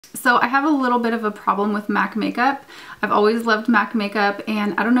So I have a little bit of a problem with MAC makeup. I've always loved MAC makeup,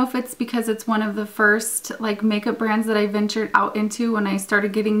 and I don't know if it's because it's one of the first like makeup brands that I ventured out into when I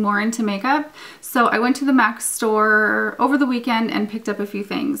started getting more into makeup. So I went to the MAC store over the weekend and picked up a few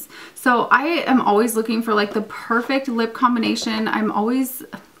things. So I am always looking for like the perfect lip combination. I'm always,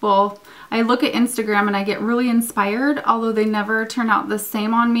 well, I look at Instagram and I get really inspired, although they never turn out the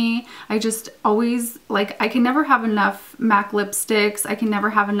same on me. I just always, like, I can never have enough MAC lipsticks. I can never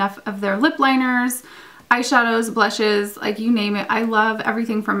have enough of their lip liners, eyeshadows, blushes, like you name it. I love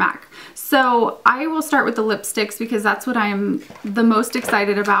everything from MAC. So I will start with the lipsticks because that's what I'm the most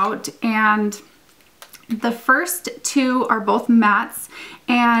excited about. And the first two are both mattes,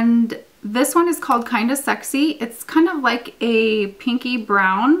 and this one is called Kinda Sexy. It's kind of like a pinky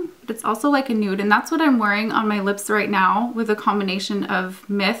brown, but it's also like a nude, and that's what I'm wearing on my lips right now with a combination of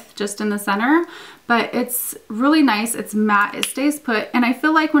Myth just in the center. But it's really nice. It's matte. It stays put, and I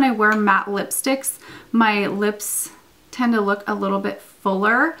feel like when I wear matte lipsticks, my lips tend to look a little bit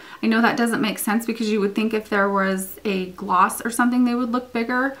fuller. I know that doesn't make sense because you would think if there was a gloss or something they would look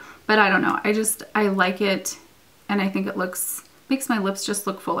bigger, but I don't know. I like it, and I think it makes my lips just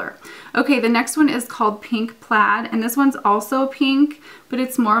look fuller. Okay, the next one is called Pink Plaid, and this one's also pink, but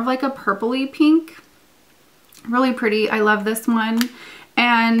it's more of like a purpley pink. Really pretty. I love this one.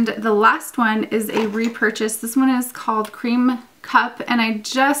 And the last one is a repurchase. This one is called Cream Cup, and I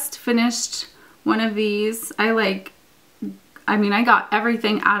just finished one of these. I got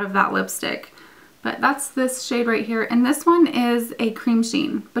everything out of that lipstick. But that's this shade right here, and this one is a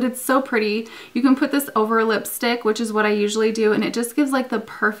Cremesheen, but it's so pretty. You can put this over a lipstick, which is what I usually do, and it just gives like the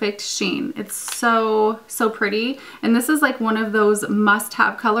perfect sheen. It's so pretty, and this is like one of those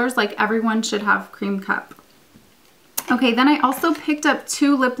must-have colors. Like everyone should have Cream Cup. Okay, then I also picked up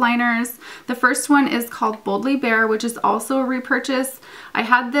two lip liners. The first one is called Boldly Bare, which is also a repurchase. I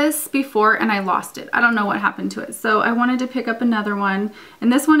had this before and I lost it. I don't know what happened to it. So I wanted to pick up another one.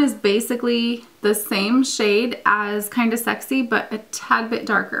 And this one is basically the same shade as Kinda Sexy, but a tad bit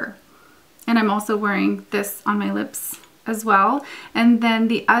darker. And I'm also wearing this on my lips as well. And then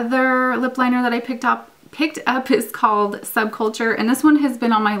the other lip liner that I picked up is called Subculture. And this one has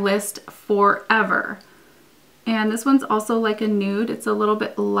been on my list forever. And this one's also like a nude. It's a little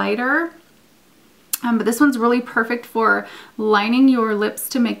bit lighter. But this one's really perfect for lining your lips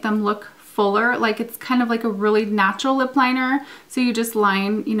to make them look fuller. Like it's kind of like a really natural lip liner. So you just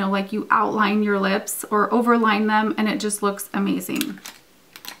line, you know, like you outline your lips or overline them, and it just looks amazing.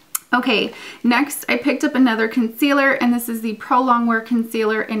 Okay, next I picked up another concealer, and this is the Pro Longwear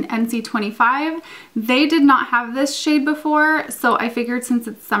Concealer in NC25. They did not have this shade before, so I figured since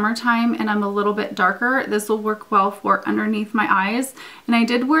it's summertime and I'm a little bit darker, this will work well for underneath my eyes. And I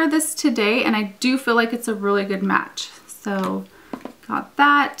did wear this today, and I do feel like it's a really good match. So got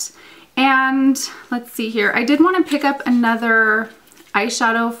that. And let's see here. I did want to pick up another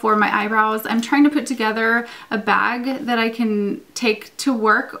eyeshadow for my eyebrows. I'm trying to put together a bag that I can take to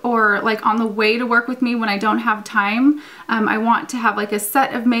work, or like on the way to work with me when I don't have time. I want to have like a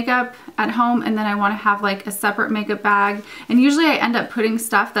set of makeup at home, and then I want to have like a separate makeup bag. And usually I end up putting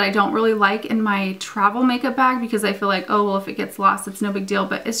stuff that I don't really like in my travel makeup bag because I feel like, oh, well, if it gets lost, it's no big deal.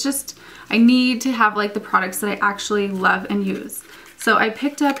 But it's just, I need to have like the products that I actually love and use. So I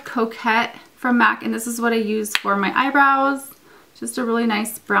picked up Coquette from MAC, and this is what I use for my eyebrows. Just a really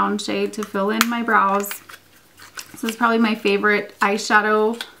nice brown shade to fill in my brows. This is probably my favorite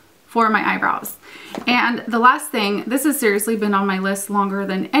eyeshadow for my eyebrows. And the last thing, this has seriously been on my list longer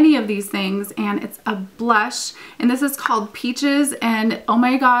than any of these things, and it's a blush, and this is called Peaches, and oh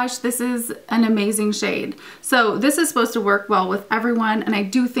my gosh, this is an amazing shade. So this is supposed to work well with everyone, and I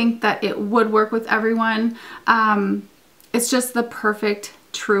do think that it would work with everyone. It's just the perfect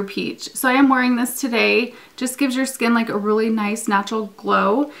true peach. So I am wearing this today. Just gives your skin like a really nice natural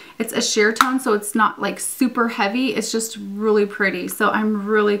glow. It's a Sheertone, so it's not like super heavy. It's just really pretty. So I'm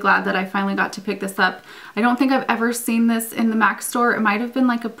really glad that I finally got to pick this up. I don't think I've ever seen this in the MAC store. It might have been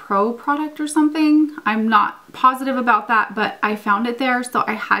like a pro product or something. I'm not positive about that, but I found it there, so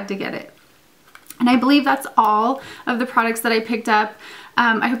I had to get it. And I believe that's all of the products that I picked up.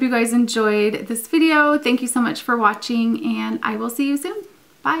 I hope you guys enjoyed this video. Thank you so much for watching, and I will see you soon.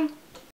 Bye.